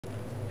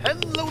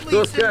Hello, Что ladies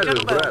and скажешь,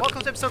 gentlemen. брат?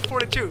 Welcome to episode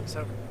 42.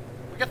 So,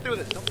 we get through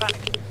this. Don't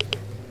panic.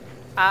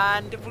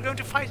 And we're going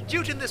to fight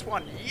Duty in this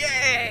one.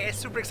 Yay!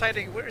 Super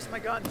exciting. Where is my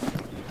gun?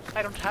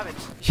 I don't have it.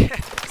 Yeah,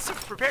 super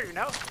prepared, you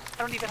know? I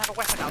don't even have a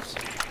weapon out.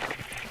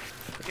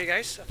 Okay,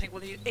 guys. I think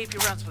we'll need AP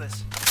rounds for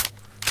this.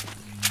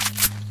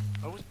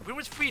 Oh, we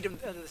was freedom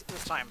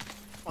this time.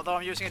 Although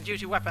I'm using a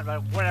duty weapon,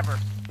 but whatever.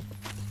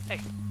 Hey,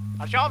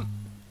 Artyom!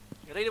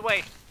 You lead the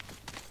way.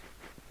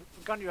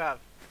 What gun do you have?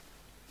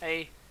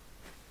 A...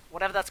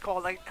 whatever that's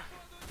called, like...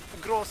 a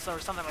gross or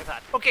something like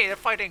that. Okay, they're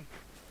fighting.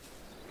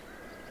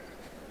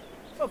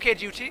 Okay,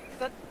 duty. Is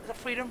that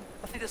freedom?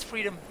 I think that's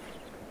freedom.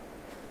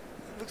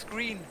 It looks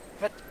green.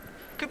 But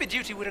could be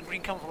duty with a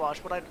green camouflage,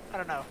 but I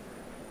don't know.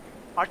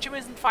 Artyom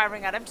isn't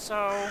firing at him,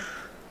 so...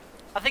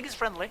 I think he's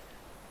friendly.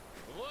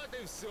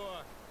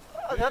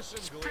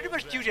 That's pretty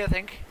much duty, I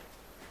think.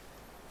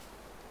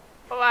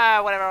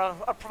 Well, whatever,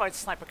 I'll provide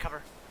sniper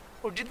cover.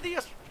 Oh, did they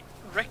just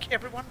wreck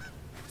everyone?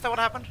 Is that what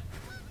happened?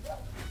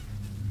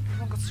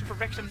 Everyone got super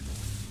wrecked and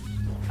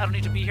I don't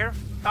need to be here.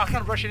 I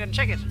can rush in and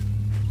check it.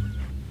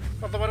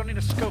 Although I don't need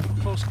a scope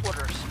for close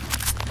quarters.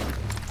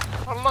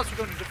 Not unless we're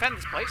going to defend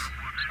this place.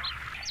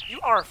 You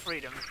are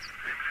freedom.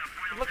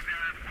 Look.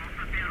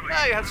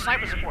 Ah, you have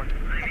sniper support.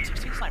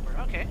 M16 sniper,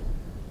 okay.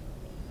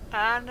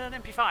 And an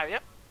MP5,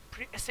 yep.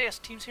 Pretty SAS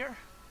teams here.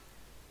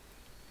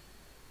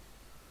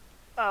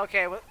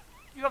 Okay, well,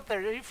 you up there,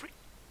 are you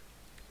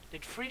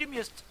did freedom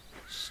just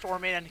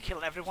storm in and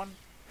kill everyone?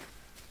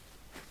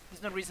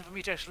 There's no reason for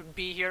me to actually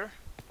be here.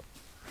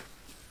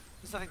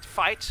 There's nothing to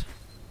fight.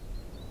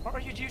 Or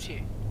are you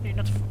duty? Are you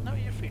not? No,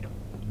 you're freedom.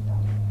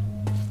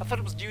 I thought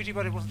it was duty,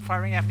 but it wasn't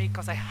firing at me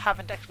because I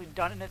haven't actually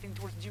done anything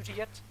towards duty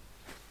yet.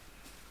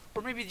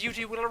 Or maybe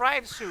duty will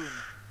arrive soon.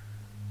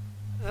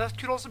 That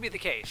could also be the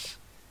case,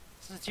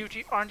 since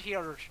duty aren't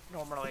here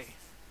normally.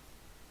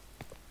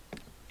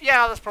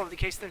 Yeah, that's probably the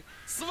case then.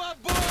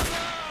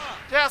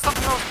 Yeah,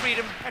 something about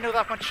freedom. I know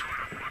that much.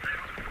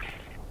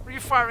 What are you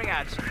firing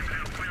at?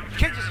 You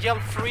can't just yell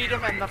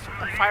freedom and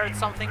fire at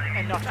something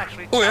and not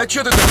actually. Ой, а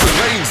чё ты такой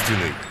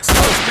воинственный?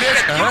 Стол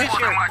спрячь, ага.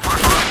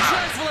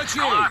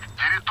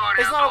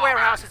 It's not a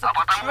warehouse, it's a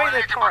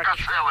trailer park.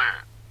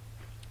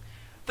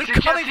 They're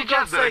coming for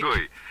God's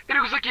sake.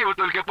 Рюкзаки вот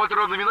только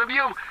патронами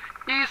набьем,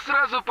 и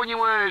сразу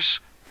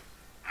понимаешь...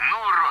 Ну,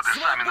 уроды,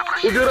 сами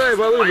напросились. Убирай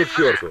волыну к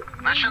черту.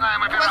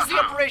 Начинаем What's the операцию.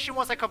 operation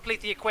once I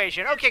complete the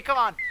equation? Okay, come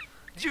on.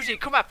 Duty,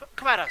 come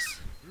at us.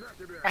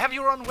 I have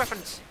your own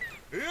weapons.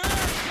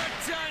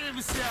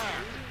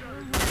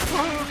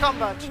 Woohoo,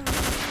 combat.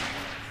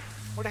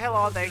 Where the hell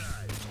are they?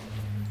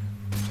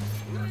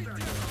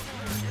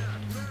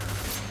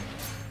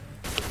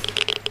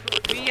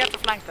 We have to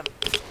flank them.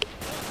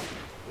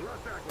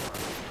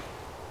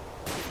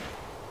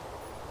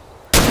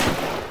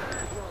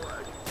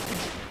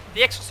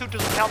 The exosuit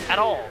doesn't help at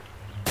all.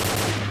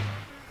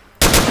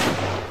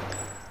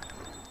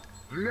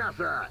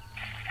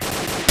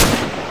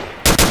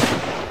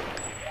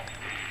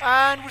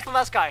 And where's the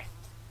last guy?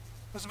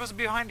 We're supposed to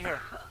be behind here.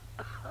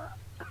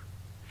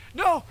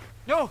 No!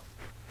 No!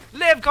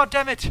 Live,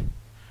 goddammit!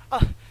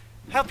 I'll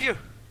help you.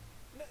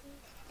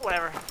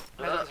 Whatever.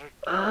 Those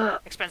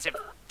are expensive.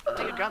 I'll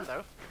take a gun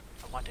though.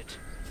 I want it.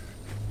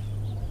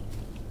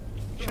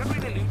 Should I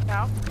really loot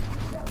now?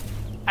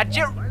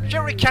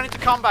 Jerry cannon to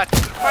combat.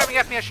 Firing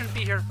at me, I shouldn't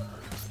be here.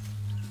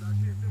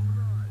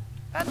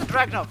 And the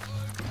Dragnov.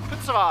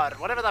 s.t.a.l.k.e.r,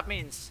 whatever that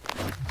means.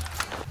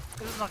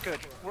 This is not good.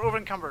 We're over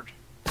encumbered.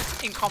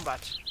 In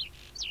combat.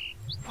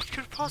 What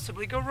could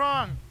possibly go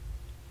wrong?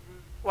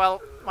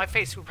 Well, my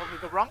face would probably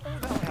go wrong. Oh,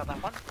 no, we have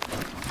that one.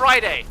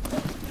 Friday.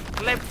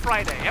 Live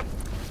Friday. Yep,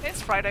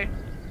 it's Friday.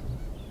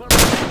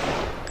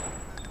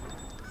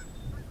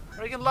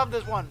 You're gonna love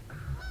this one.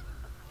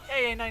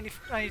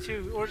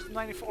 AA-92 or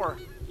 94.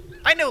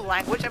 I know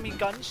language, I mean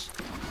guns.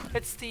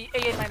 It's the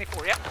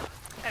AA-94, yep.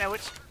 I know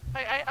it.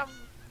 I'm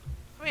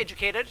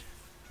educated.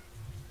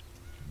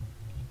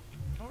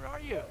 Where are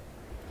you?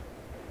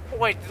 Oh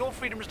wait, did all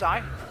freedomers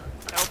die?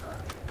 Nope.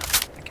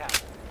 I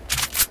can't.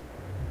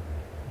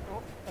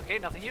 Oh, okay,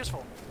 nothing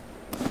useful.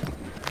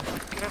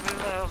 Get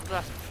rid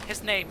of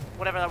his name,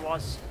 whatever that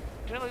was.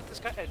 Did I loot this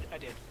guy? I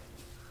did.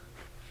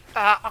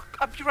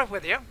 I'll be right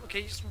with you.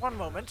 Okay, just one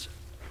moment.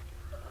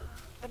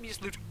 Let me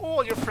just loot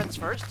all your friends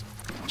first.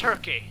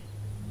 Turkey.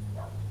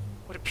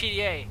 With a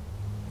PDA.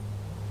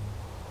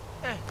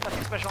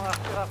 Nothing special enough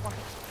for that one.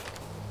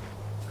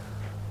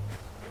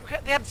 Okay,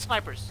 they had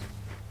snipers.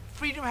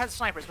 Freedom had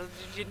snipers, but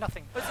they did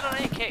nothing. Was it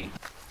an AK?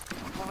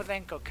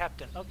 Movadenko,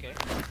 captain. Okay.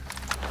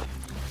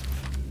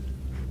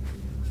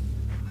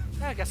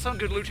 Yeah, I got some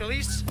good loot at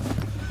least.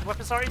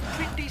 Weapons are in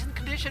pretty decent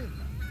condition.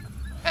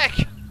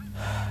 Heck!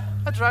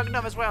 A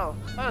Dragunov as well.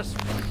 That's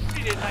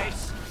pretty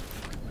nice.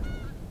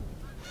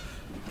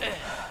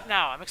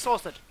 Now, I'm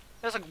exhausted.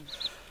 There's a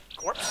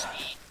corpse.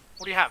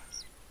 What do you have?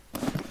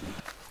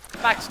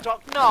 Max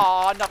Doc.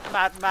 No, not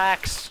Mad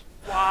Max.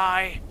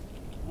 Why?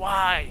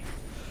 Why?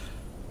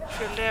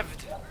 Should have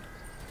lived.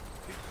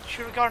 You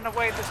should have gotten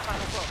away this time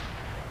as well.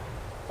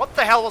 What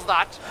the hell was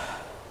that?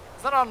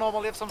 Is that an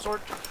anomaly of some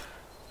sort?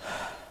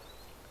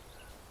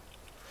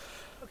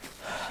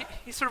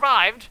 he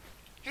survived.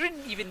 You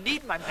didn't even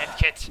need my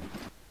medkit.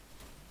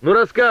 Ну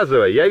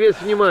рассказывай, я весь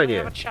Have a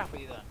внимание. chat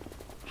with you then.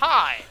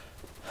 Hi.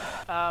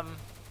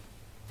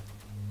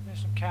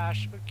 There's some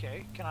cash.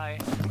 Okay, can I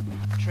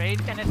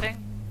trade anything?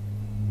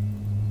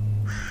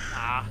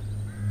 Nah.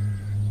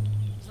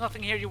 There's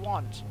nothing here you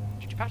want.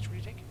 Did you patch? What do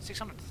you take?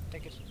 600.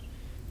 Take it.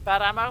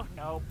 Bad ammo?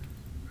 Nope.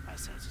 I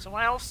sent it to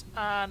someone else,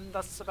 and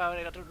that's about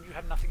it. You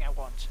have nothing I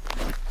want.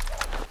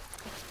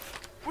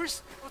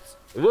 What's...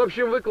 В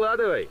общем,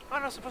 выкладывай.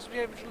 I'm not supposed to be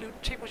able to loot.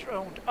 Take what you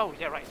owned. Oh,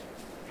 yeah, right.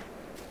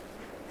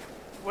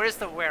 Where is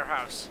the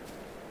warehouse?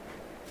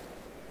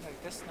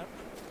 Like this? No.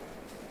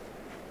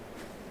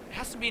 It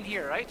has to be in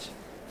here, right?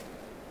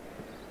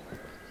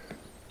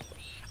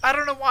 I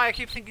don't know why I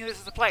keep thinking this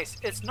is the place.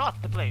 It's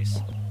not the place.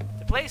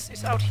 The place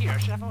is out here. I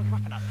should have a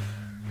weapon on.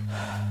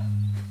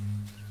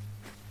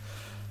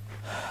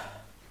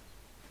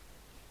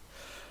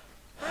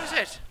 Where is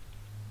it?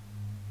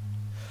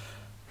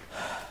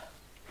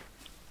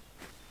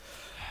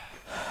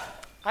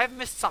 I've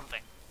missed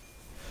something.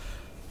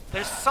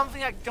 There's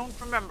something I don't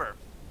remember.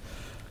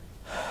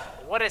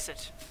 What is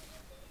it?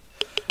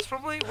 It's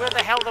probably where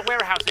the hell the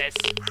warehouse is.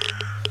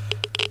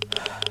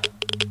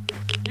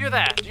 You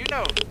there? Do you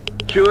know?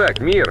 Чувак,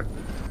 мир.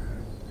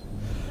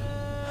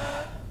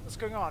 What's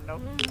going on?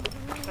 No.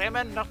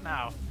 Raymond, not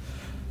now.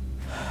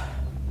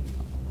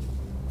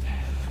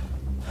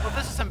 Well,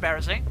 this is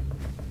embarrassing.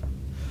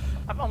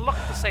 I've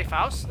unlocked the safe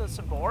house. That's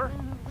a bore.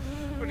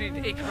 We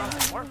need 8 rounds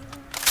anymore.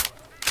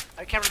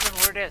 I can't remember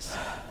where it is.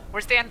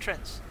 Where's the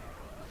entrance?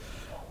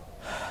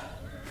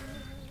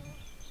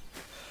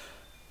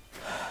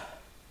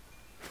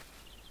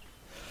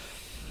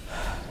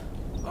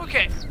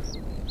 Okay.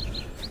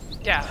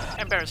 Yeah,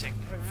 embarrassing.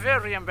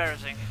 Very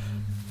embarrassing.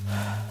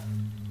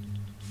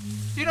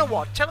 You know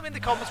what? Tell me in the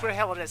comments where the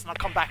hell it is and I'll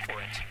come back for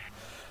it.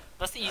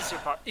 That's the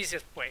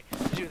easiest way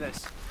to do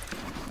this.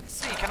 Let's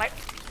see, can I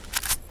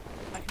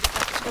can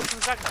just go from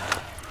the second.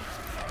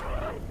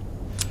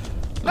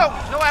 No!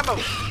 No ammo!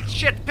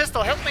 Shit!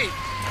 Pistol, help me!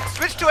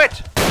 Switch to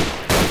it!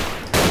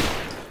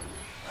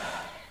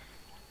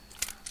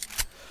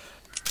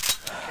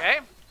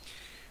 Okay.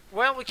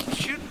 Well, we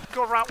shouldn't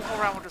go around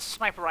with a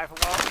sniper rifle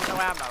with no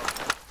ammo.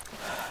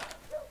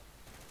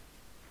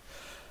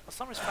 Well,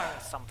 somebody's firing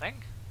at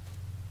something.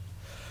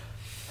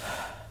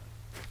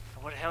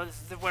 What the hell is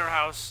the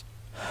warehouse?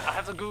 I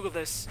have to Google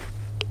this.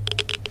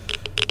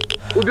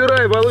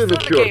 Убирай волыну к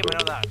It's not in the game, черту. I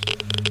know that.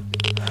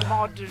 The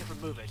mod didn't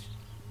remove it.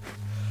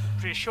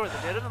 Pretty sure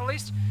they did it at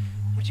least.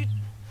 Would you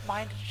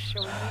mind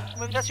showing me?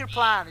 Maybe that's your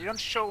plan. You don't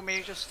show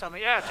me, just tell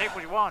me, yeah, take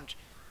what you want.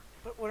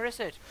 But where is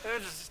it?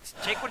 Just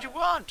take what you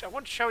want. I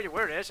won't show you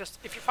where it is. Just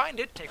if you find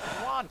it, take what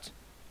you want.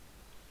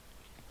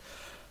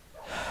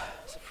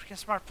 It's a freaking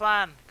smart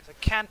plan. Because I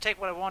can't take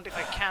what I want if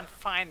I can't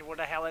find where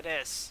the hell it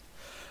is.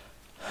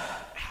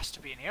 It has to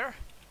be in here.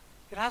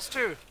 It has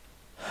to.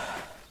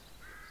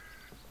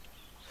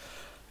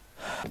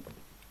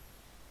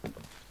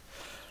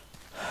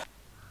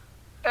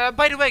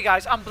 By the way,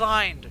 guys, I'm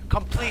blind.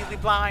 Completely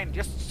blind,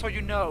 just so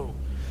you know.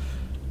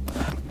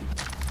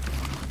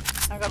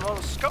 I got a lot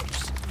of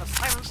scopes, and a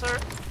silencer,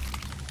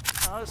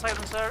 another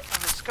silencer,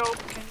 and the scope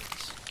can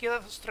give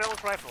us a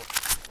s.t.a.l.k.e.r rifle.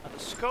 And the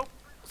scope,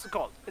 what's it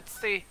called? It's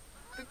the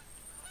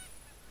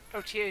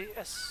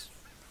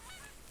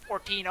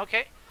S.t.a.l.k.e.r,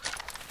 okay.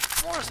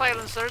 More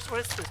silencers, what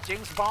is this,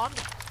 James Bond?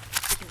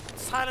 We can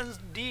silence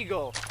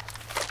Deagle.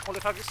 Well,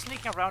 if I was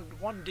sneaking around,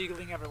 one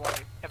deagling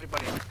everybody.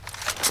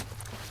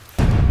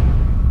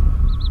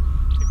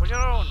 Take what you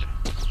owned.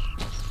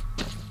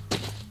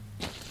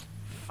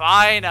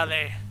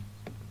 Finally!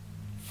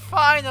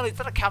 Finally! It's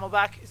not a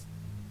camelback, it's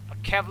a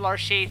Kevlar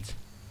sheet.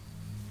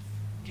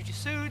 Duty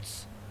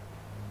suits,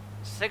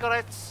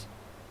 cigarettes,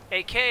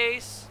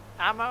 AKs,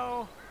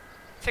 ammo.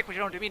 Take what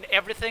you owned. Do you mean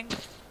everything?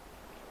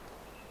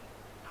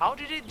 How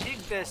did he dig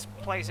this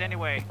place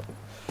anyway?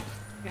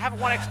 You have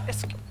one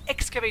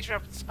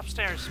excavator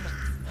upstairs.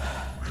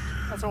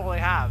 That's all they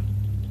have.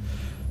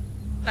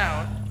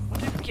 Now, what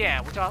did we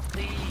get? We got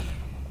the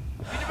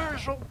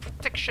universal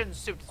protection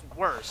suit. It's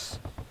worse.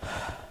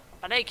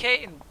 An AK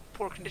in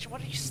poor condition. Why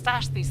did you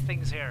stash these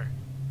things here?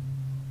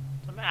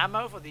 Some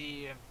ammo for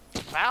the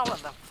valve and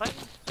the thing.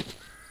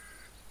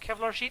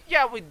 Kevlar sheet.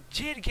 Yeah, we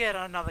did get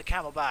another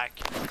camelback.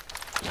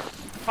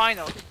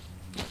 Finally.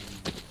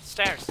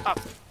 Stairs up.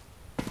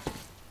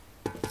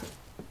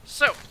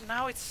 So,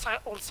 now it's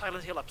old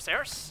Silent Hill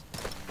upstairs.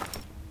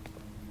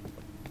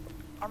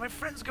 Are my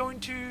friends going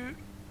to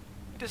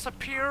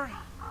disappear?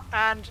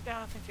 And,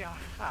 yeah, I think they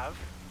have.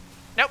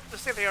 Nope, they're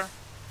still here.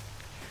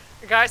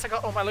 Guys, I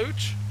got all my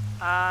loot.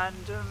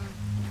 And,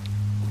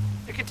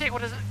 you can take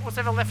what's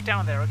ever left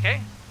down there,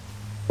 okay?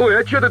 Ой,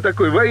 а чё ты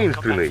такой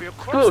воинственный?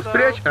 Ствол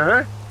спрячь,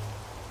 ага.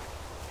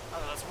 Oh,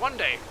 that's one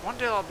day. One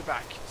day I'll be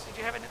back. So, do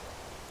you have any...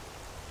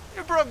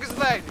 You broke his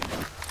leg!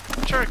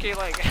 Turkey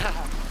leg.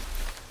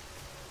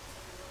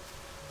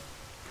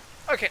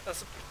 Okay,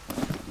 that's a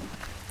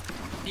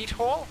neat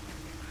haul.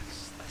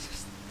 Let's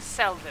just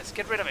sell this.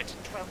 Get rid of it.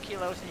 12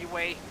 kilos and you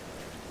weigh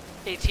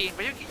 18.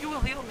 But you will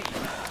heal me.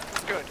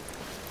 That's good.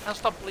 and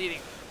stop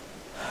bleeding.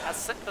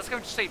 That's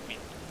going to save me.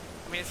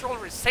 I mean, it's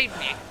already saved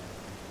me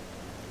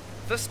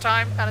this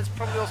time, and it's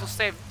probably also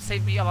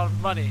saved me a lot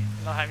of money,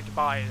 not having to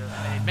buy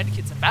many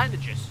medikits and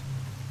bandages.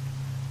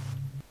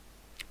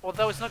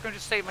 Although it's not going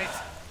to save my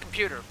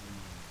computer.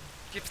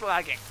 It keeps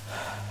lagging.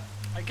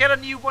 I get a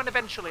new one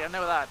eventually, I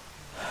know that.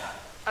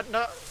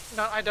 No,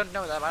 I don't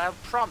know that, but I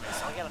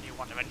promise I'll get a new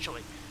one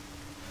eventually.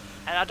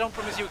 And I don't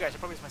promise you guys, I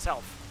promise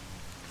myself.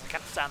 I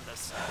can't stand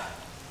this.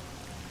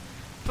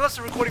 Plus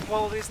the recording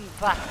quality isn't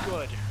that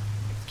good.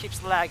 It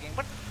keeps lagging.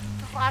 What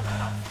the lag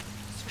now?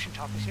 Switching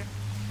topics here.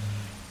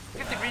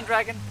 Get the green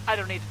dragon. I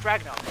don't need the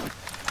dragon on.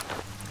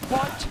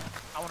 What?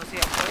 I want to see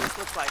how this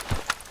looks like.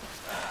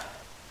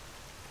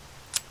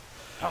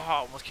 Oh,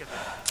 almost killed me.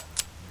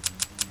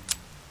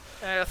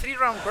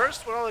 3-round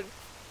burst with all the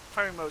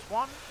firing modes.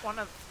 One,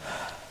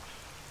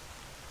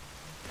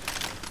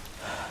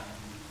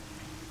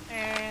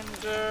 and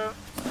here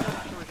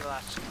we go.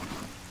 That.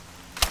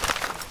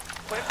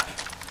 Whip.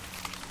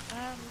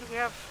 And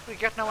we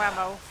get no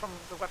ammo from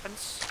the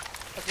weapons,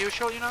 as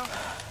usual, you know.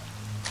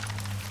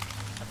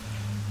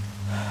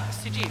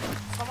 STG.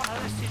 Someone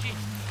has STG.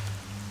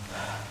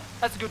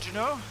 That's good to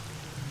know.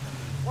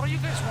 What are you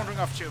guys wandering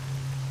off to? A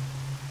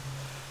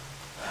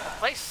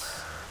place?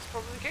 That's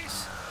probably the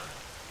case.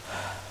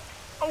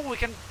 Oh, we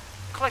can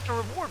collect a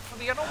reward from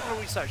the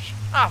anomaly research.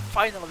 Ah,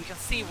 finally, we can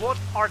see what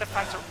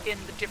artifacts are in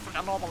the different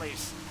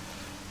anomalies.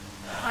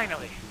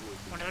 Finally.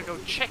 I'm gonna go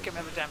check them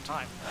every damn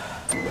time.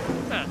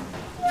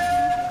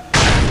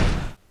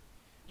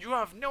 You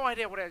have no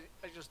idea what I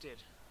just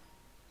did.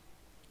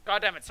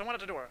 God damn it, someone at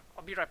the door.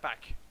 I'll be right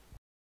back.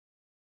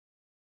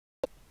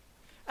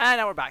 And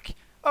now we're back.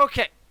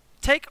 Okay,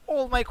 take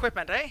all my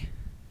equipment, eh?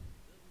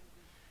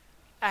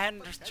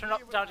 And turn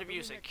up down the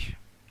music.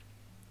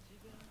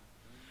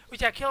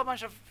 Yeah, kill a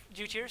bunch of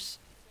Jew-tiers.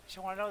 If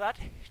you want to know that,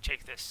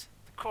 check this.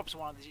 The corpse of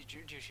one of the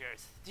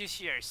Jew-tiers.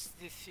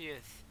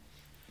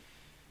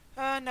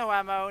 No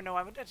ammo, no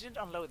ammo. I didn't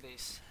unload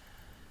these.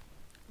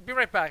 Be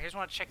right back, I just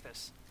want to check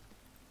this.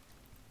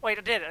 Wait,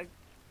 I did.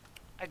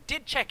 I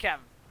did check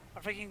them. I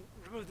freaking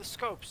removed the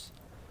scopes.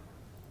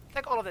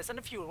 Take all of this, and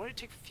the fuel. What do you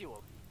take for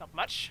fuel? Not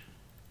much.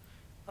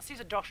 Let's see if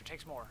the doctor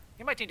takes more.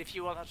 You might need the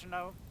fuel, I don't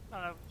know,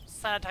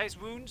 sanitize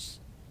wounds.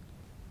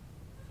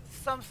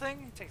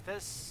 Something. Take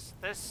this.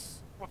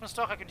 Weapon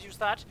stock, I could use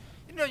that.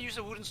 You know, use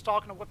a wooden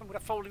stock and a weapon with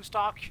a folding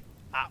stock.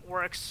 That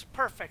works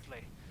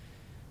perfectly.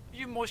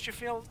 You moisture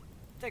field,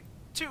 take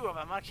 2 of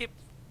them. I'll keep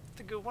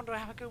the good one. Do I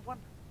have a good one?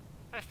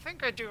 I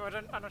think I do,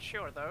 I'm not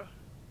sure though.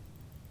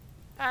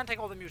 And take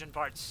all the mutant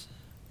parts.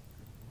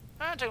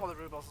 And take all the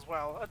rubles as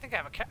well. I think I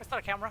have a is that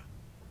a camera?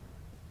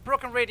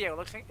 Broken radio,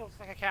 looks like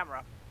a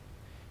camera.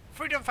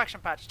 Freedom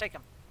faction patch, take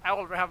them. I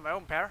already have my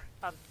own pair.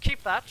 I'll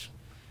keep that.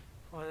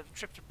 Well, the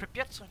trip to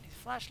Pripyat, so I need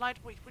a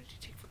flashlight. Wait, what did you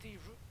take for the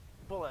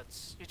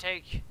bullets? You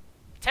take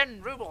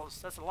 10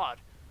 rubles, that's a lot.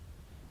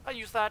 I'll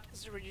use that,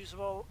 it's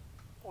reusable.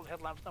 All the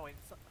headlamps, no wait,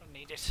 I don't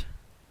need it.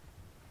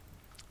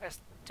 Let's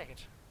take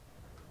it.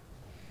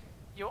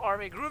 You are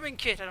a grooming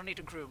kit, I don't need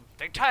to groom.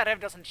 The entire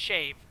doesn't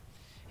shave.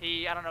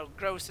 He, I don't know,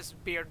 grows his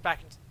beard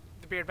back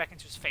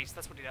into his face,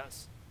 that's what he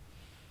does.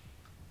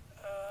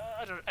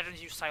 I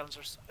don't use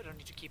silencers, I don't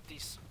need to keep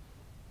these.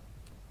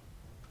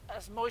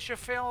 As moisture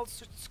filled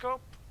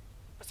scope,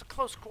 it's a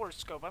close quarter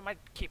scope, I might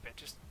keep it,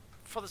 just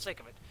for the sake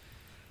of it.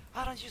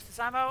 I don't use this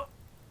ammo,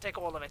 take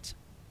all of it.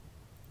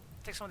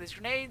 Take some of these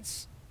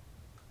grenades.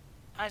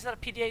 Is that a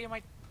PDA? You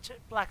might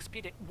black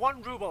PDA.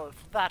 1 ruble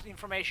for that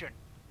information.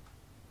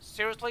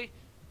 Seriously?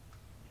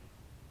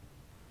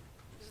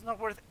 This is not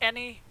worth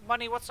any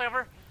money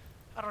whatsoever.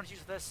 I don't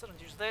use this, I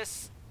don't use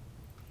this.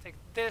 Take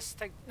this,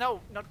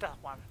 no, not that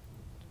one.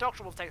 The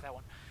doctor will take that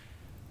one.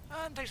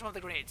 And take some of the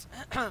grenades.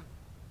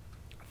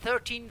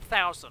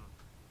 13,000.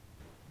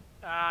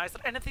 Is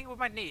there anything we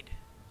might need?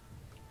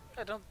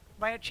 I don't,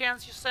 by any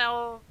chance you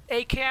sell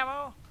AK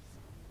ammo?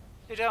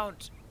 You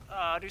don't.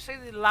 Do you say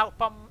the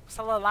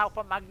sell a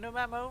Laupa Magnum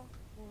ammo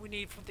we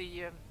need for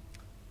the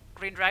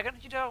Green Dragon?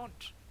 You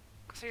don't.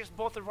 Because you just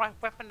bought the right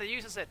weapon that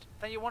uses it.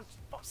 Then you won't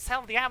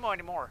sell the ammo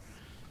anymore.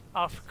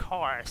 Of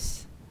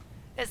course.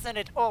 Isn't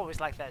it always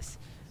like this?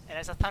 And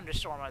there's a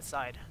thunderstorm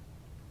outside.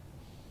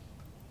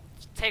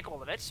 Just take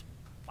all of it.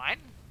 Fine.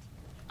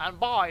 And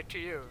bye to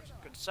you,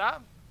 good sir.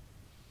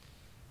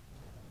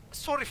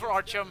 Sorry for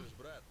Artyom,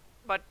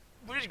 but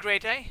we did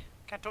great, eh?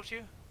 Can't talk to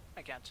you?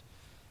 I can't.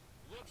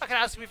 I can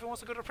ask him if he wants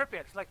to go to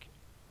Pripyat. Like,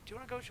 do you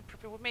want to go to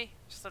Pripyat with me?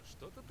 Just a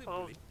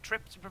little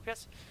trip to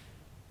Pripyat.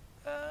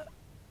 The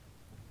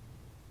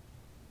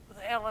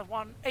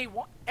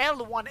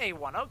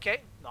L1A1.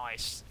 Okay,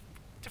 nice.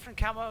 Different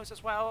camos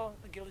as well.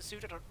 The ghillie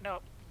suit.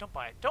 Don't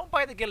buy it. Don't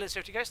buy the ghillie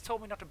suit. You guys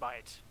told me not to buy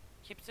it.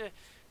 Keep the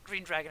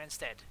Green Dragon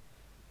instead.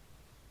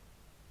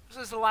 This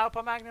is the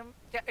Laupa Magnum.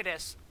 Yeah, it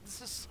is.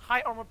 This is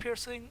high armor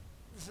piercing.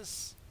 This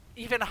is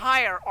even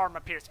higher armor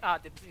piercing. Ah,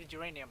 depleted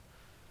uranium.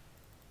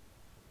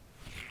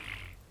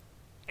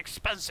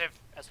 Expensive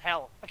as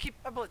hell.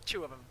 I bought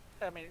 2 of them.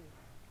 I mean,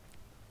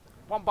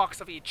 1 box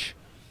of each.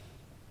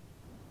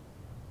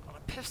 On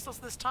the pistols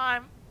this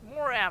time,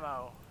 more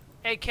ammo.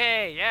 AK,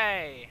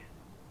 yay!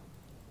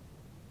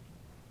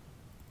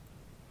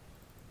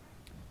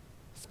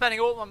 Spending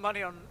all my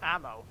money on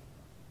ammo.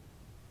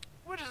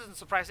 Which isn't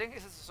surprising,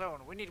 it's a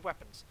zone. We need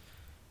weapons.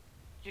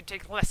 You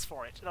take less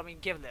for it. I mean,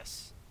 give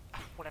less.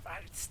 Whatever.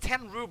 It's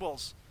 10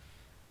 rubles.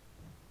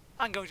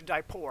 I'm going to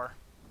die poor.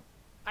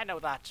 I know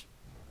that.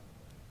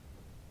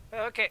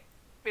 Okay,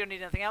 we don't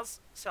need anything else.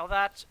 Sell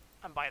that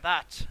and buy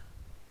that.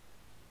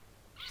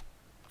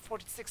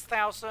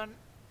 46,000.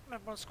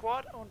 Member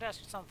squad. I want to ask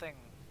you something.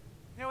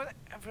 You know what?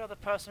 Every other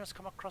person who's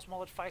come across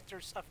mullet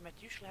fighters I've met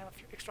usually have a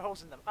few extra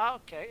holes in them. Ah,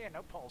 okay, yeah,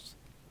 no pulse.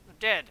 They're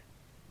dead.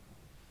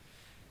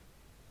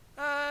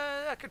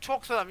 I could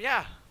talk to them,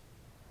 yeah.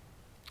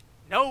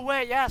 No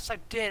way, yes, I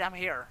did. I'm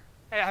here.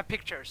 I have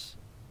pictures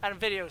and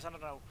videos. I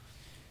don't know.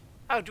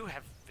 I do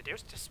have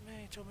videos. Just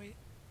me told me.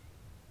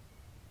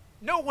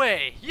 No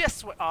way.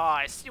 Yes. Ah,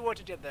 I see what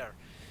you did there.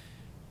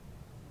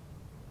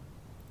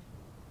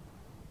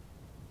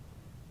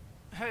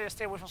 Hey,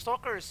 stay away from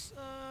stalkers.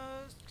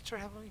 Try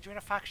helping me join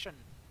a faction.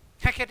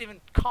 I can't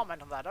even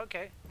comment on that.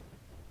 Okay.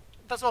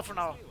 That's all for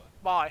now.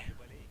 Bye.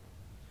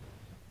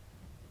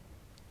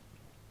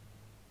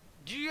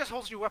 Do you guys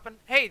hold your weapon?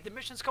 Hey, the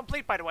mission's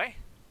complete, by the way.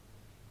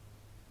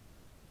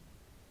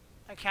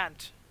 I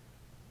can't.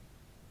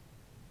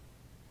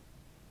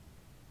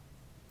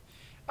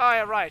 Oh,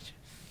 yeah, right.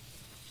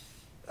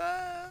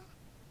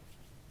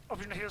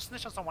 Opportunity to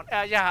snitch on someone.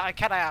 Yeah,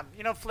 I am.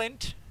 You know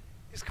Flint?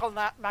 He's called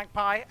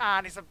Magpie,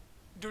 and he's a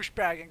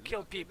douchebag and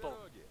kill people.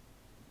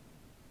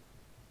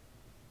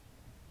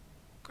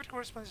 Good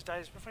correspondence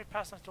dies before he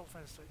passes on to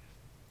friends.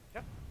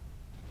 Yep.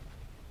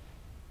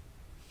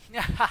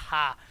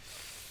 Haha.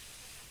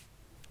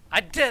 I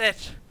did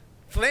it!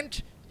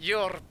 Flint,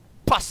 you're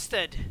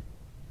busted!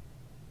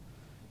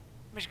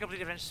 Mission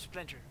complete, Adventure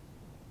Splinter.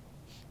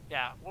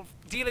 Yeah, we'll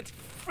deal it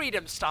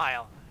freedom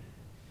style.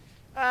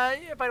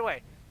 Yeah, by the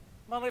way,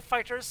 monolith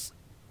fighters,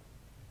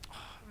 I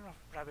don't know,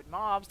 rabid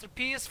mobs, they're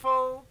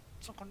peaceful,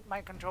 some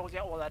mind control,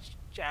 yeah, all that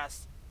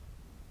jazz.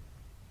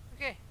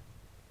 Okay.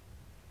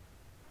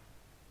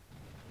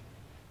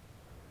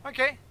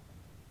 Okay.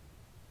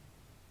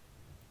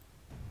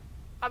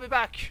 I'll be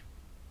back.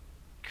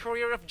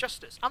 Courier of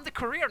Justice. I'm the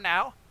courier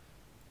now.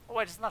 Oh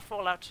wait, it's not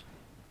Fallout.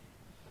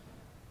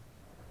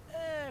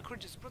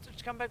 Courageous, brother,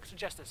 to come back to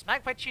justice.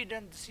 Magpie cheated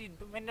and deceived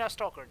many a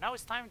stalker. Now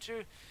his time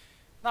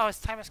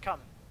has come.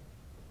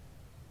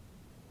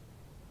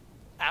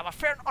 I'm a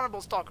fair and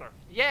honorable stalker.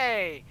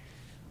 Yay!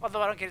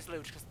 Although I don't get his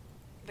loot because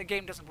the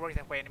game doesn't work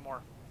that way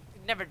anymore.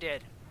 It never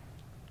did.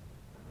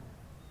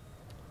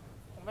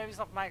 Or maybe it's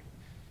not my.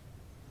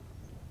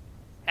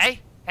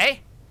 Hey,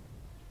 hey!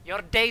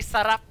 Your days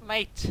are up,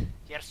 mate.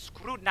 You're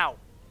screwed now.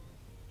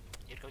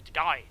 You're going to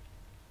die.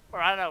 Or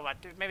I don't know what.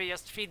 Maybe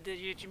just feed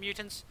the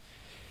mutants.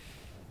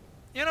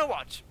 You know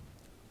what?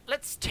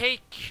 Let's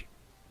take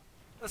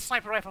the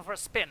sniper rifle for a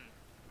spin,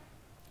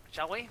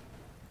 shall we?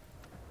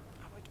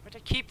 But I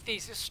keep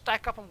these. Just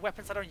stack up on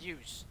weapons I don't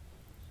use.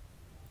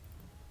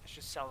 I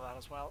should sell that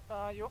as well.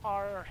 You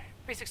are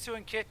basic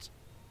sewing kit.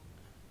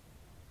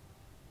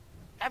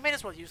 I may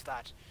as well use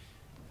that.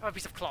 I have a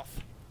piece of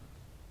cloth.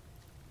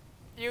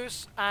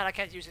 Use, and I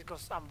can't use it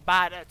because I'm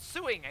bad at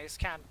sewing. I just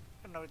can't.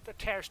 You know, the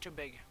tear's too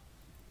big.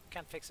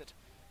 Can't fix it.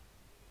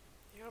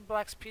 You're a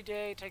black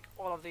PJ. Take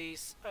all of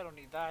these. I don't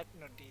need that.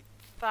 No need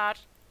that.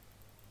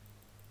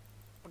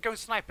 We're going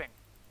sniping.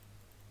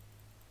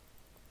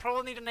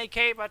 Probably need an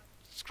AK, but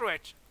screw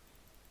it.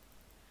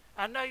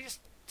 And I just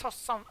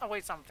toss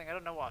away something. I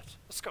don't know what.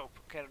 A scope.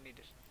 Okay, I don't need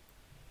it.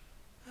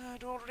 I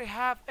do already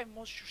have a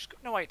moisture scope.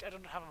 No, wait. I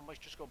don't have a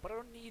moisture scope, but I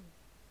don't need.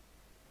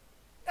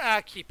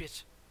 Keep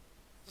it.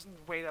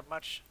 Doesn't weigh that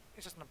much.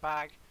 It's just in a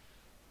bag.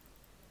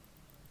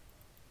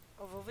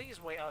 Although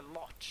these weigh a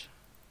lot.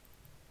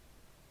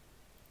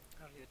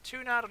 I don't need a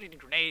tuna, I don't need any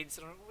grenades.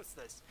 I don't know, what's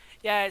this?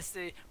 Yeah, it's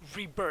the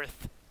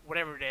rebirth.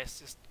 Whatever it is.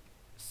 Just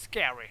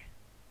scary.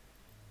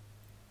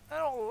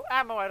 Oh,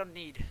 ammo I don't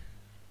need.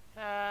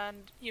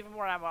 And even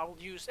more ammo I will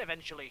use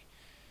eventually.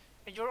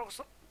 And you're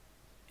also.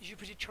 You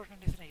pretty short on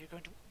anything. You're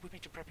going to with me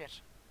to prep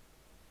it.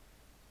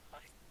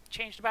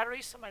 Change the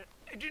batteries?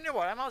 Do you know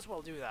what? I might as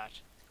well do that.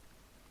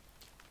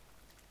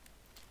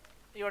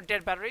 Your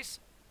dead batteries?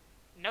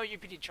 No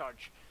UPD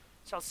charge.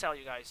 So I'll sell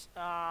you guys.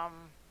 I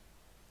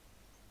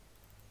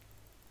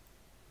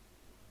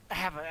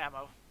have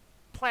ammo.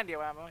 Plenty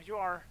of ammo. You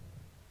are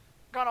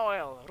gun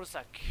oil,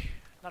 rucksack.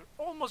 Not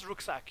almost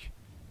rucksack.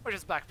 Or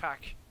just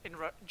backpack in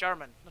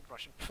German, not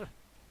Russian.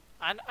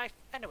 And I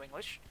know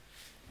English.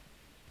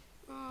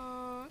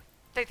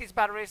 Take these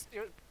batteries.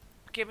 You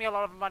give me a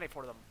lot of money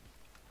for them.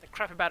 The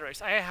crappy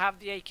batteries. I have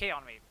the AK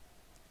on me.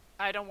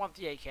 I don't want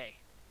the AK.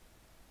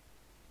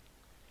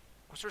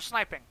 Because we're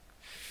sniping.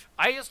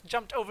 I just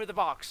jumped over the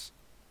box.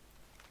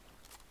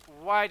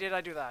 Why did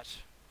I do that?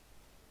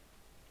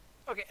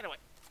 Okay, anyway.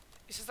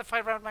 Is this the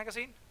 5-round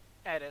magazine?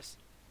 Yeah, it is.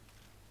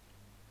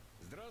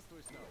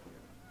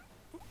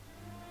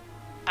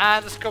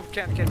 And the scope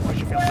can't get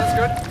moisture field. That's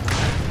good.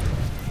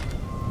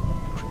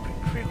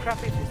 Pretty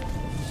crappy.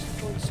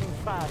 It's going so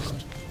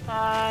fast.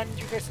 And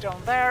you guys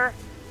down there.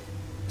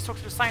 Let's talk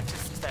to the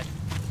scientists instead.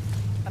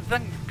 And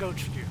then go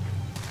to you.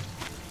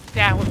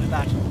 Yeah, we'll do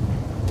that.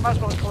 Might as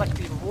well collect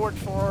the reward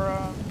for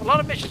a lot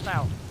of missions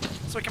now.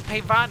 So we can pay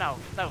Vano.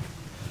 No.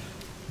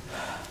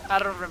 I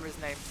don't remember his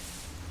name.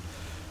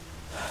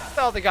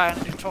 The other guy I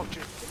need to talk to.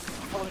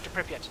 Follow me to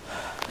Pripyat.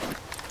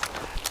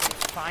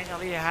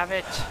 Finally have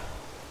it.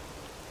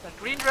 That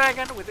green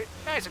dragon with it.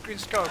 Yeah, it's a green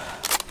scope.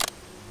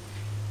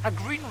 A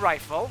green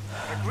rifle.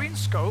 A green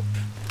scope.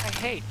 I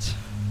hate.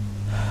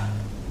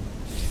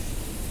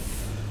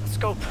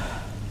 Scope.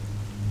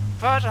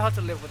 But I'll have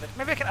to live with it.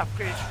 Maybe I can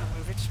upgrade it to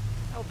remove it.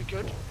 That'll be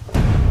good.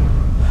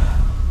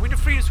 Winter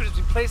Freedom Suit has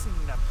been placed in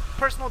a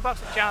personal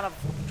box of Jana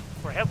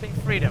for helping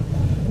freedom.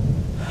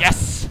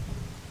 Yes!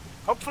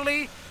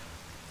 Hopefully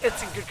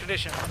it's in good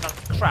condition and not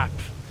crap.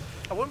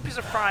 I wouldn't be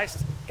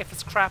surprised if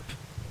it's crap.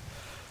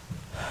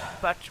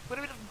 But with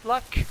a bit of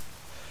luck,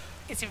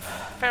 it's in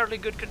fairly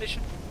good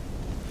condition.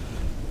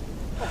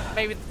 Oh,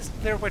 maybe it's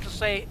their way to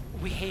say,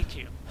 we hate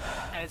you.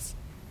 And it's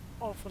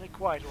awfully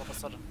quiet all of a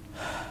sudden.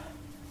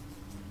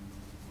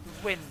 The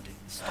wind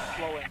stopped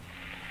blowing.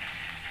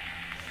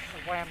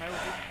 Why am I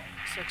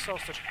so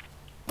exhausted?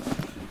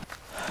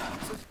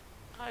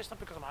 It's not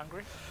because I'm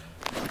hungry.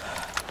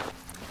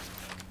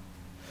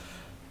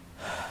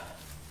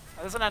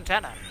 Oh, there's an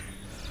antenna.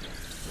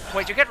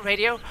 Wait, you get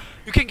radio?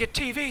 You can get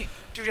TV!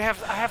 Dude, I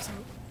have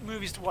some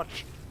movies to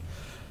watch.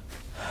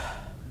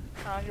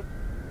 Your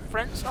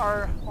friends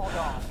are all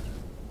gone.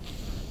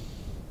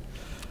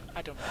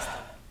 I don't miss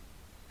them.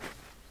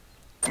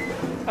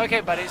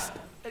 Okay, buddies.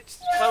 It's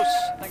close.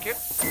 Thank you.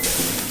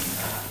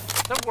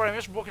 Don't worry, I'm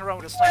just walking around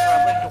with a sniper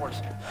rifle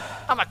indoors.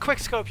 I'm a quick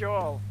scope you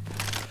all.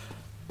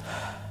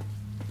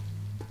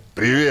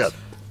 Привет.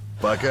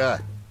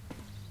 Пока.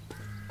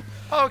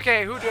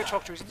 Okay, who do I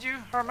talk to? Is it you,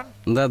 Herman?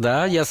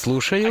 Да-да, я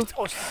слушаю.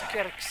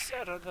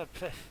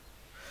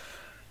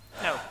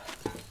 No.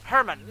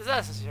 Herman.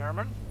 This is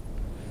Herman.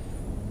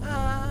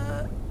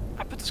 I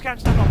put the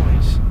scans down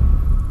always.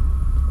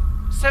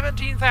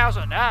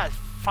 17,000. Ah,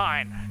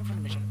 fine.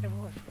 Information.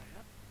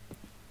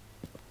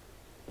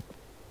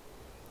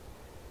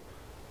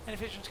 Any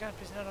vision scan,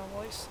 please not on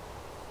voice.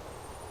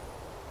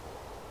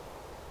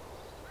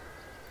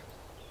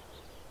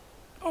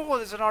 Oh,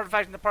 there's an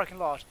artifact in the parking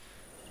lot.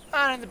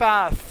 And in the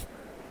bath.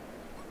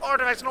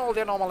 Artifacts and all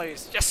the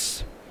anomalies.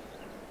 Yes!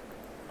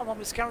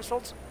 Anomaly scan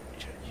results.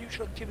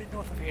 Usual activity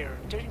north of here.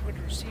 Detecting when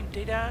to receive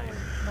data and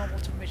normal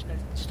information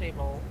is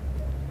stable.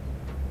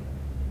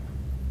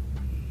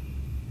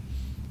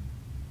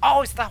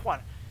 Oh, it's that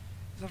one!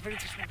 It's already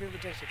been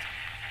detected.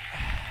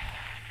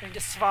 In the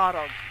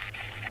Svarog.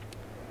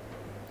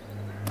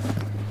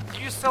 Do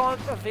you sell a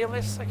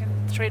Velis I can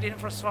trade in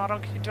for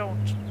Svarog? You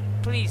don't.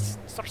 Please,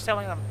 start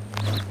selling them.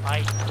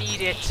 I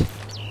need it.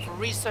 For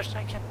research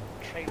I can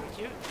trade with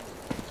you.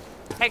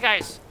 Hey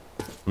guys.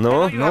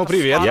 Ну,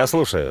 привет, я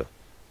слушаю.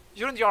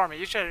 You're in the army,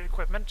 you share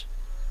equipment.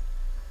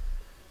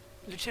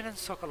 Lieutenant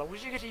Sokolov,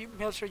 would you get a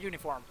military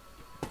uniform?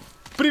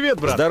 Привет,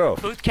 брат.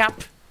 Здоров. Boot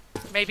camp,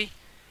 maybe.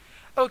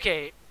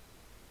 Okay.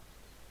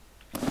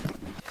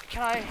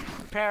 Can I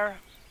repair?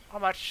 How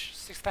much?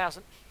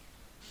 6,000.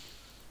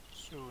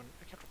 Soon.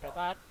 I can't repair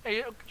that.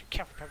 You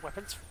can't repair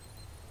weapons.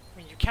 I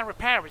mean, you can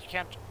repair, but you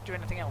can't do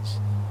anything else.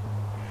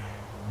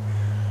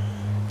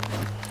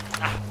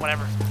 Ah,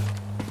 whatever.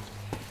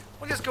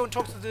 We'll just go and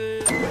talk to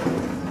the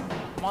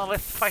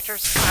monolith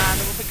fighters, and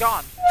it will be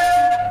gone. I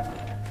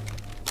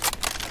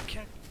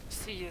can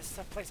see there's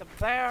a place up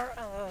there,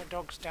 and the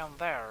dog's down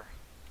there.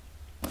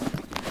 I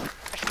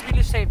should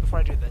really save before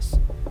I do this.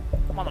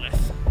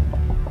 Monolith.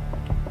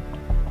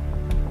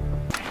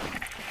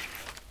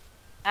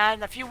 And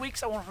in a few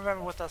weeks I won't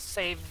remember what the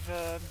save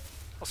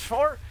was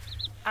for,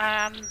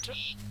 and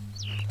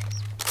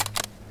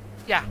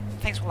yeah,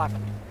 things will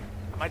happen.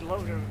 I might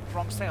load the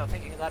wrong sale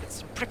thinking that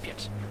it's in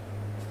Pripyat.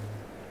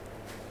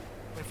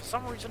 But for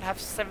some reason I have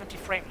 70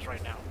 frames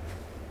right now.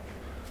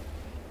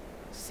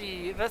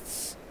 See,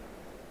 that's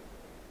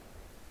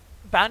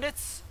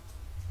bandits?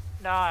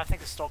 No, I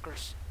think it's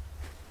stalkers.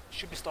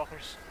 Should be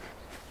stalkers.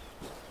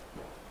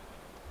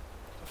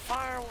 The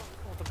fire,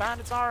 what the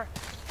bandits are.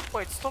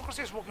 Wait, stalkers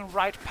is walking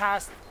right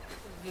past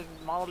the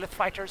monolith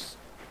fighters.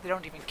 They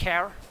don't even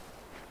care.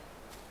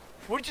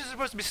 Weren't you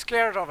supposed to be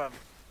scared of them?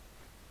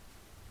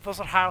 Those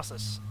are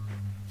houses.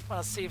 Well,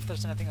 let's see if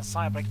there's anything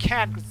inside, but I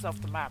can't because it's off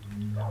the map.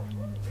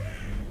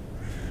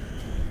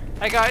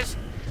 Hey guys!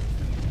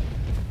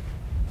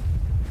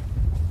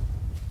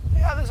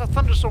 Yeah, there's a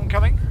thunderstorm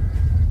coming.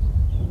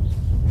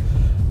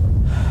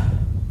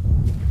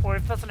 Or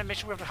if that's an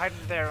emission, we have to hide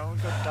in there and we're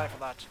going to die for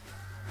that.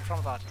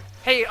 From that.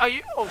 Hey, are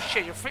you... Oh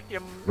shit, you're...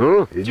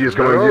 Ну, иди с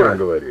командиром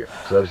говори.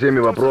 Со всеми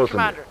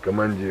вопросами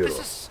командиру. This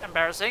is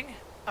embarrassing.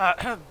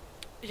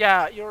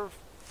 Yeah, your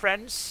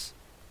friends...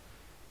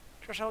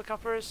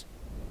 s.t.a.l.k.e.r.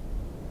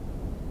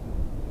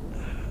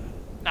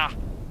 Nah.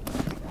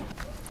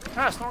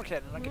 Ah,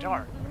 s.t.a.l.k.e.r and a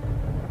guitar.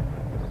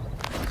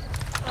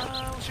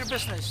 What's your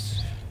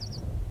business?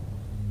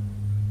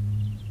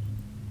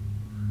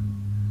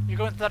 You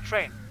go into that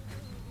train.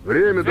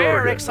 Время дорого.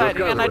 Very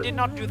exciting, and I did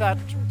not do that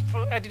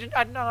I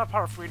didn't know about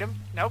Power of Freedom.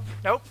 Nope,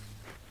 nope.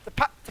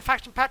 The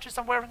faction patches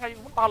I'm wearing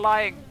are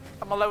lying.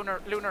 I'm a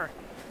loner. Loner or lunar?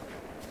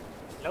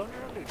 I don't know.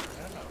 How do you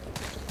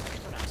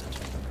pronounce it?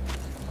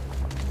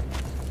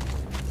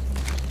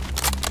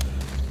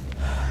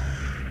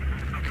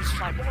 I can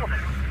snipe all of them.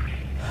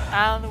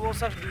 And we'll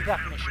also have to do that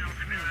mission.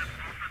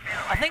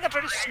 I think I'll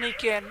try to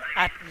sneak in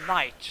at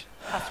night.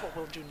 That's what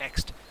we'll do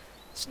next.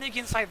 Sneak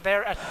inside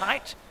there at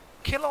night,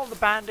 kill all the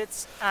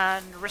bandits,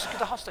 and rescue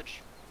the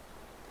hostage.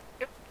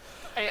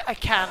 I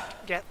can't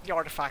get the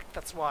artifact,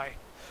 that's why.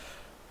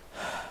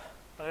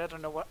 But I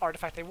don't know what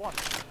artifact they want.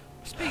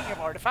 Speaking of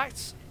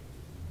artifacts,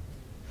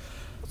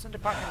 what's in the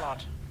parking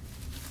lot?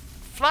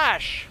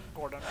 Flash,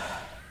 Gordon.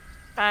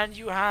 And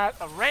you have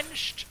a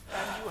wrenched,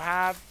 and you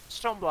have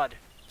Stoneblood.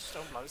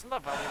 Stoneblood, isn't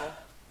that valuable?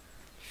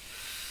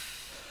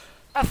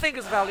 I think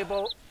it's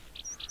valuable.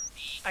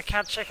 I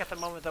can't check at the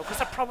moment though, because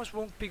I promise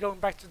won't be going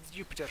back to the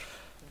Jupiter.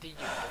 The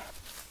Jupiter.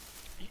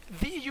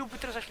 The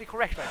Jupiter is actually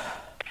correct right now.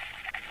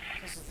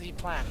 This is the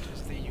plant,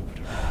 it's the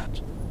Jupiter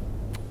plant.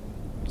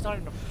 It's not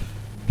even a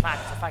plant,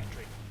 it's a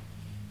factory.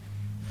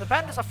 The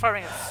bandits are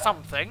firing at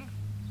something.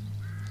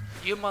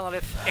 You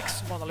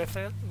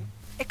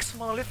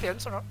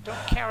ex-monolithians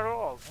don't care at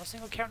all. No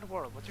single care in the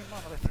world, but you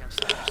monolithians,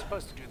 you're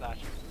supposed to do that.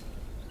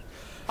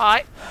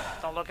 Hi!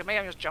 Don't look at me,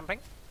 I'm just jumping.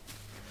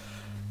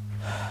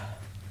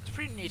 It's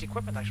pretty neat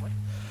equipment actually.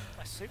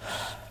 Nice suits.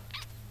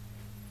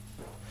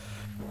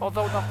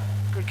 Although not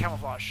good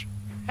camouflage.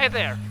 Hey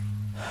there!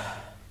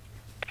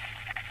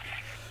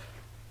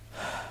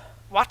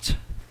 What?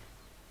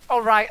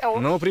 Alright, oh.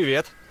 Ну,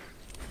 привет.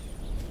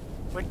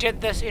 We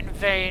did this in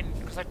vain,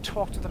 because I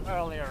talked to them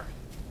earlier.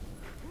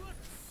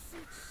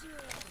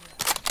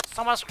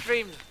 Someone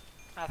screamed.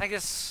 I think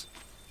it's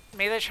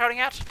me they're shouting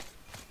at.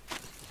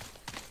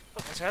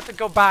 Okay, so I have to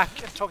go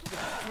back and talk to the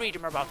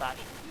Freedomer about that.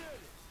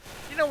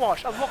 You know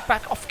what? I'll walk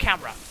back off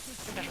camera.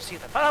 I should see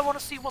them, but I want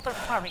to see what they're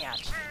firing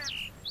at.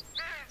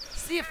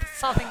 See if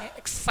something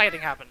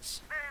exciting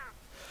happens.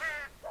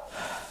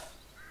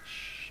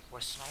 Shh, we're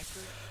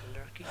sniper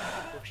lurking in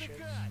the bushes.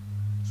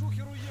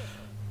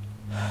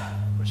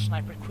 We're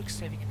sniper quick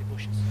saving in the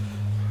bushes.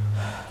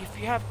 If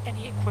you have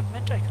any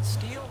equipment I can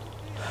steal.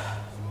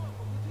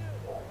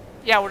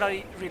 Yeah, we're not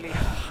really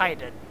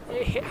hiding, I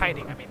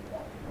mean.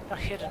 Not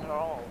hidden at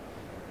all.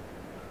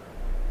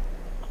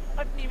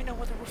 I didn't even know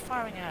what they were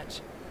firing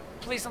at.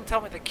 Please don't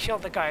tell me they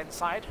killed the guy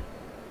inside.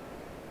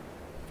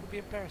 It would be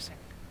embarrassing.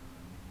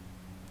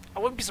 I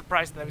wouldn't be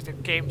surprised if the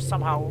game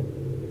somehow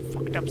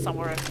fucked up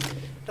somewhere and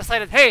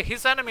decided, hey,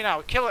 he's enemy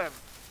now, kill him.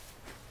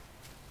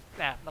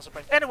 Nah, not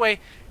surprised. Anyway,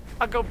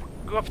 I'll go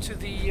up to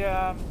the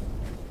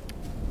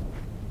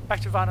back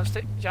to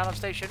Janov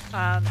station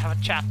and have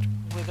a chat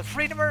with the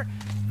Freedomer.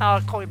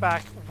 I'll call you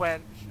back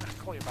when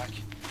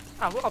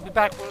I'll be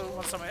back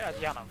once I'm at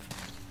Janov.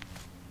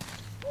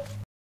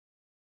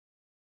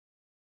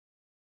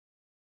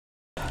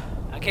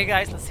 Okay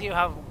guys, let's see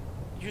how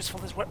useful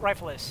this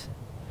rifle is.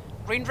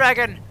 Green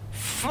Dragon,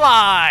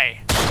 fly!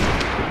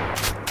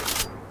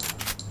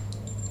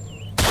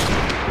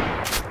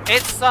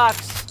 It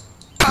sucks!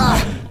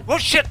 Oh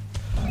shit!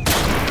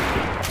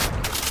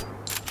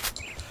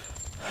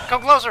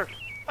 Come closer!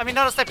 I mean,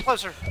 not a step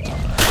closer.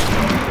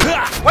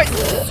 Wait!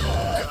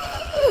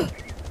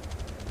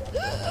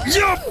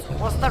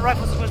 Wasn't that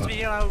rifle supposed to be,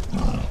 you know,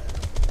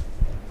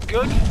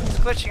 good? It's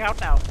glitching out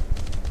now.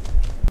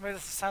 Maybe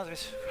that's the sound of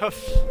it.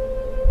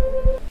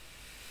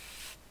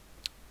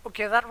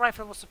 Okay, that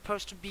rifle was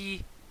supposed to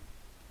be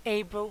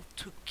able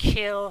to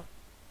kill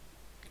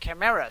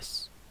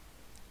chimeras.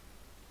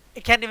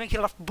 It can't even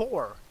kill a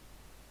boar.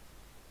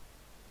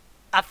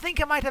 I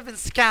think I might have been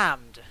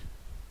scammed.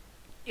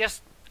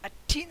 Just a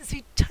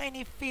teensy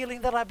tiny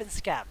feeling that I've been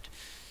scammed.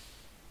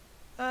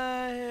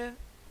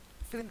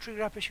 Feeling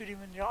trigger happy shooting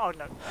when you're... Oh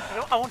no,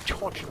 I won't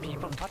torture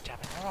people. God damn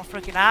it, I'm not a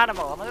freaking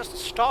animal. I'm just a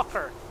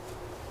stalker.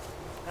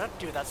 I don't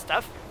do that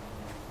stuff.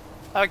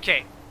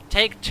 Okay,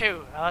 take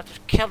 2. I'll have to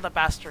kill the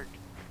bastard.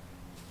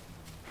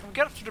 We'll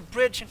get up to the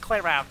bridge and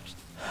clear out.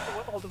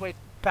 All the way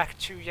back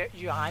to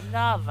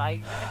Janov. I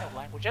know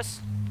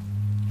languages.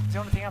 It's the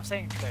only thing I'm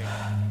saying today.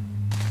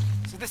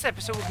 So this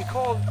episode will be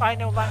called I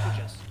Know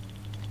Languages.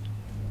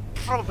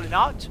 Probably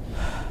not.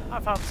 I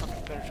found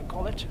something better to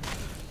call it.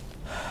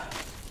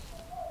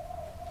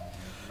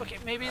 Okay,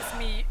 maybe it's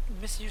me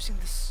misusing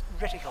this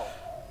reticle.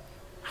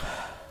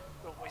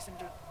 We'll waste him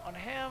on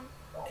him.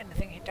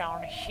 Anything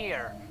down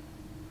here?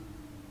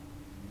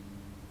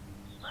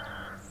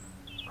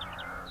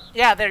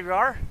 Yeah, there you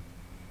are.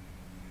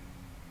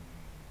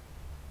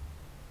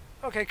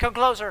 Okay, come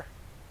closer.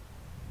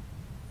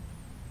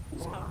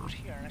 It's out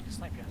here, and I can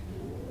snipe you.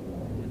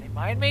 Did they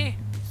mind me?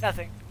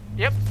 Nothing.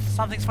 Yep,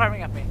 something's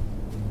firing at me.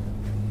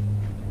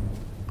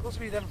 Close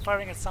to me, them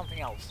firing at something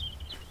else.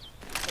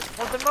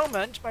 But for the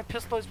moment, my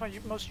pistol is my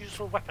most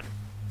useful weapon.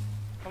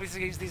 At least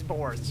against these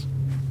boars.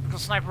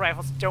 Because sniper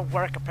rifles don't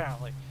work,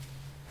 apparently.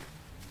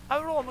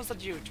 We're almost at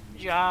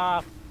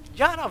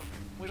Janov!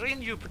 We're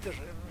in Jupiter,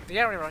 the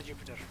area around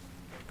Jupiter.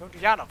 We're going to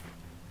Janov.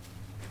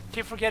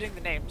 Keep forgetting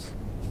the names.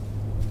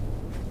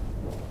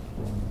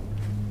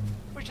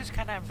 is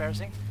kind of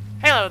embarrassing.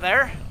 Hello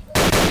there!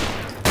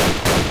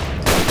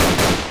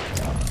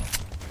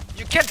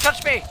 You can't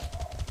touch me!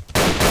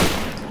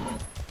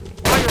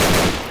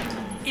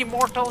 Why, you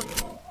immortal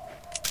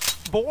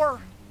boar?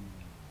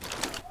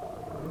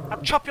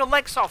 I'll chop your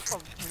legs off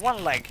of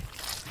one leg.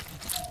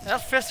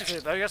 Not physically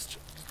though, just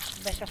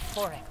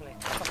metaphorically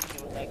chopping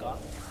your leg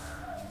off.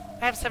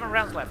 I have 7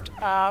 rounds left.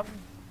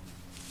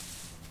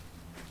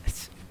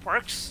 It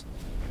works.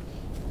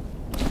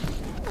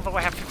 Although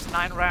I have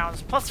 59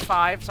 rounds plus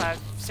 5, so I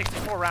have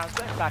 64 rounds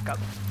in backup.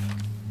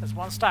 There's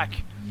 1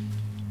 stack.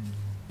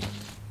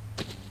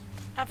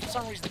 And for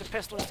some reason the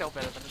pistol is still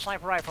better than the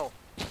sniper rifle.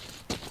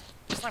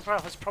 The sniper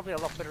rifle is probably a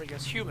lot better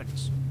against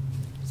humans,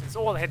 since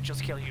all hits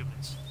just kill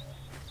humans.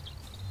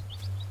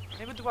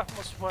 Maybe the weapon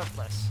was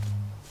worthless.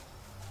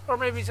 Or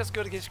maybe it's just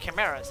good against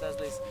chimeras, as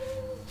this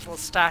little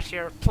stat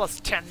here, plus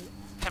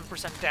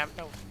 10% damage,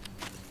 no,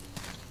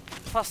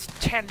 plus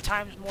 10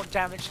 times more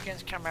damage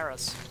against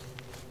chimeras.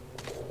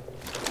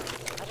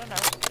 I don't know,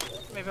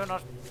 maybe I'm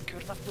not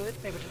good enough with it,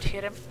 maybe I didn't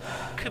hit him,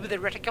 could be the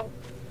reticle.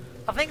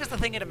 I think it's the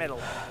thing in the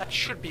middle, that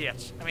should be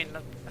it. I mean,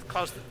 at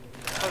close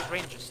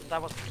ranges, so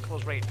that was pretty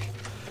close range.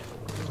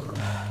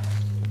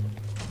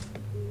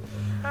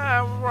 Where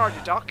are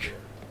you, Doc?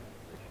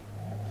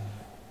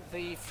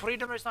 The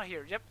freedom is not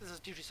here. Yep, this is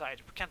duty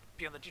side. We can't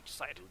be on the duty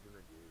side.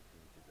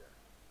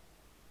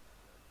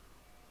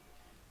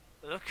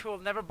 Look, who will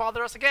never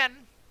bother us again.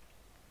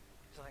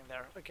 There's nothing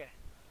there. Okay.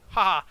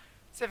 Haha.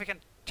 See if I can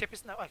tip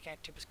his... No, I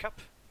can't tip his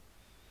cup.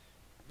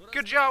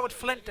 Good job with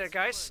Flint there,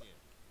 guys.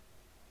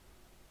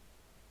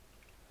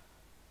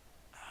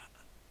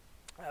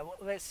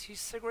 His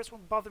cigarettes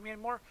won't bother me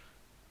anymore.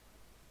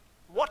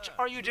 What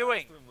are you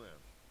doing?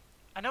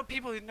 I know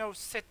people who know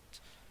sit...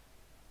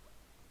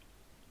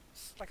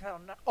 like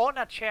on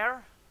a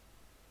chair,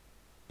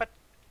 but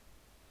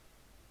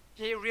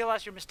you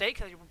realize your mistake,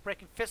 that you were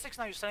breaking physics,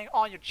 now you're sitting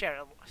on your chair.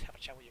 I'll have a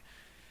chat with you.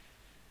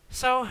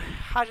 So,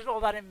 how did all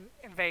that in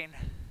vain?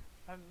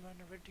 I'm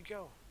ready to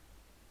go.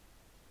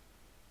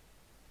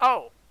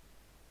 Oh!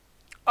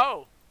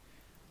 Oh!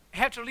 I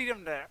have to lead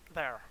him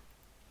there.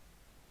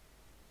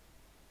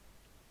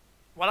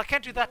 Well, I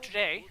can't do that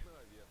today.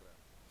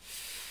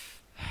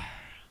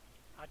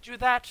 I'll do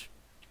that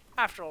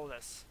after all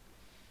this.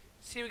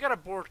 See, we got a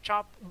board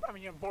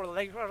board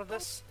leg out of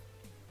this.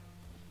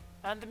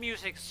 And the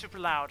music's super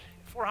loud.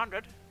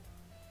 400.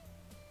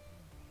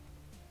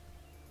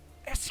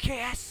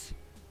 SKS!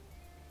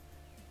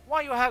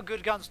 Why you have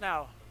good guns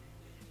now?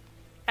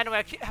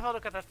 Anyway, have a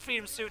look at that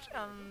freedom suit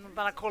and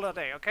then I call it a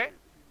day, okay?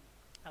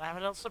 And I have a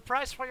little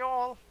surprise for you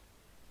all.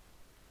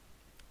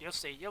 You'll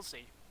see, you'll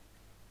see.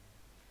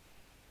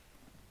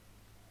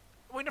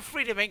 Win of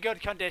freedom in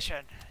good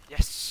condition.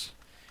 Yes.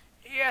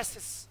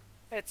 Yes,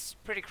 it's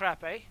pretty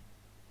crap, eh?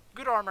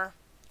 Good armor,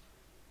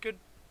 good,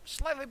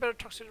 slightly better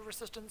toxic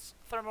resistance,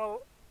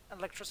 thermal and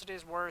electricity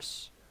is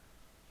worse.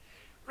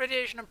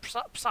 Radiation and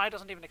psi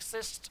doesn't even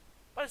exist,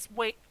 but it's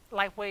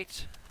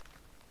lightweight.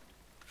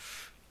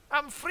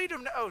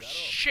 Freedom. Oh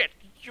shit!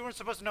 You weren't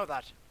supposed to know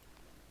that.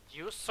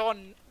 You saw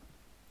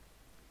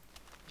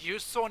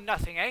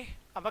nothing, eh?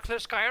 I'm a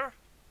clear-skyer.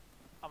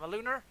 I'm a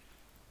lunar.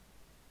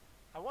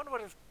 I wonder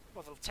what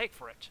it'll take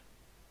for it.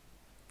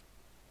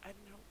 I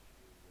don't know.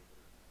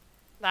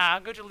 Nah,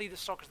 I'm going to leave the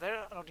stalkers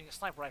there. I don't need a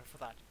sniper rifle for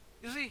that.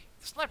 You see,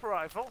 the sniper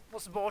rifle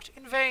was bought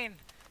in vain,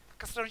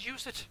 because I don't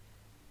use it.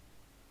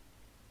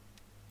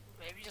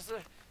 Maybe just the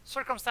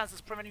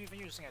circumstances prevent me from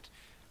using it.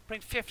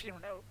 Bring 15,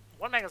 no,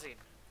 1 magazine.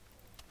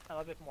 A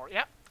little bit more,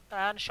 yeah.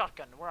 And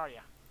shotgun, where are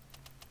you?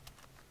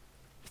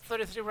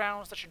 33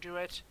 rounds, that should do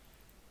it.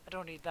 I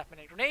don't need that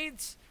many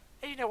grenades.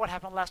 And you know what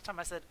happened last time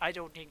I said I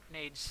don't need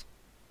grenades.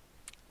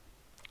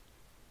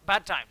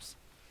 Bad times.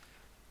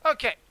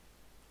 Okay.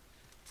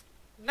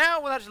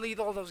 Now we'll have to lead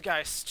all those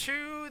guys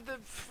to the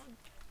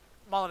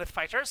Monolith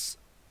fighters.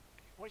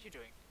 What are you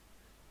doing?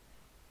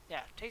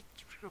 Yeah, take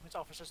recruitment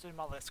officers to the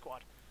Monolith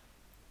squad.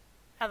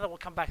 And then we'll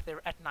come back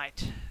there at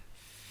night.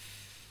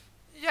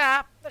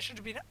 Yeah, that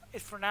should be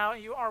it for now.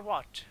 You are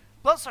what?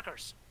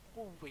 Bloodsuckers.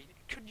 Oh, we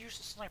could use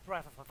a sniper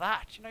rifle for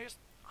that. You know, just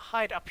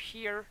hide up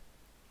here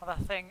on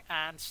that thing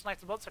and snipe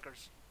the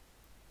bloodsuckers.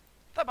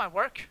 That might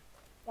work.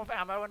 With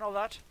ammo and all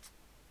that.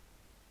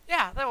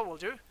 Yeah, that will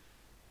do.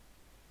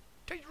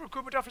 Take the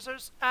recruitment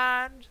officers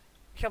and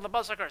kill the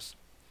bloodsuckers.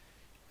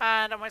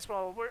 And I might as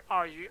well, where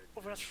are you?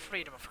 Over at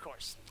freedom, of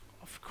course.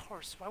 Of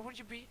course. Why would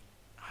you be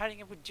hiding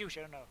it with duty?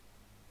 I don't know.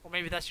 Or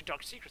maybe that's your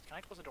dark secret. Can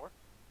I close the door?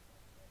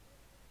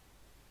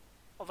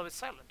 Although it's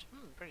silent.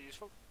 Pretty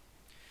useful.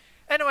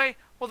 Anyway,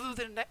 we'll do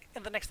it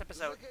in the next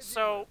episode.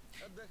 So,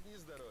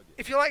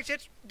 if you liked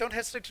it, don't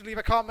hesitate to leave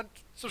a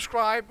comment,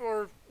 subscribe,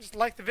 or just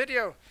like the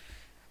video.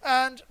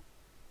 And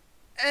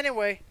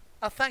anyway,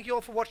 I'll thank you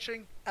all for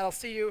watching, and I'll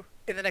see you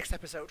in the next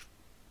episode.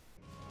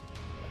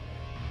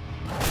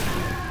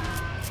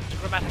 It's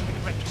grammatically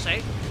correct to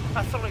say.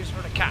 I thought I was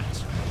for a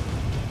cat.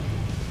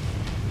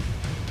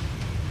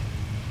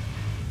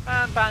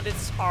 And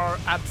bandits are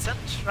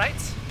absent,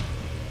 right?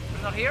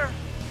 They're not here?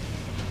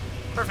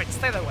 Perfect,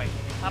 stay that way.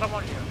 I don't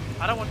want you.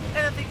 I don't want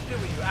anything to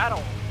do with you at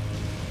all.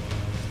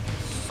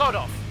 Sort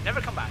of.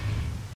 Never come back.